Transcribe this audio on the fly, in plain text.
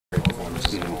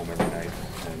is at home every night,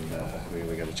 and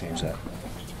we got to change that.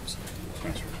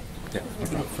 Yeah.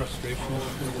 Frustration,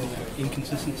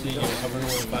 inconsistency, covering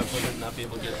over 500, not be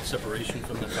able to get separation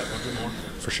from the 500 more.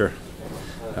 For sure.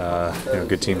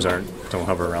 Good teams don't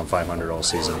hover around 500 all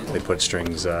season. They put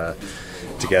strings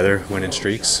together, winning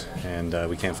streaks, and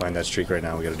we can't find that streak right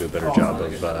now. We got to do a better job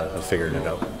of figuring it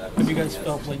out. Have you guys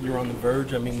felt like you're on the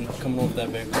verge? I mean, coming over that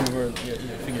Vancouver, you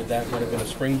figured that might have been a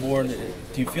springboard.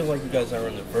 Do you feel like you guys are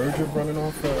on the verge of running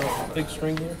off a big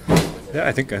string here? Yeah,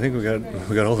 I think we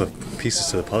got all the pieces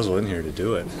to the puzzle in here to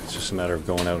do it. It's just a matter of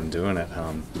going out and doing it.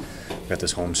 We got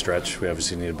this home stretch. We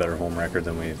obviously need a better home record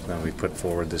than we put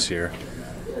forward this year.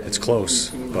 It's close,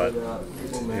 but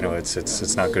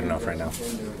it's not good enough right now.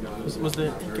 Was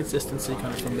the inconsistency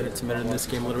kind of from minute to minute in this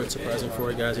game a little bit surprising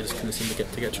for you guys? You just couldn't seem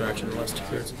to get traction in the last 2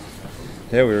 periods.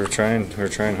 Yeah, we were trying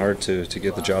hard to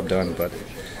get the job done, but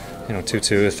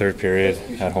 2-2, third period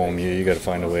at home, you got to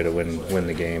find a way to win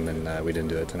the game, and we didn't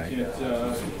do it tonight.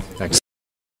 Thanks.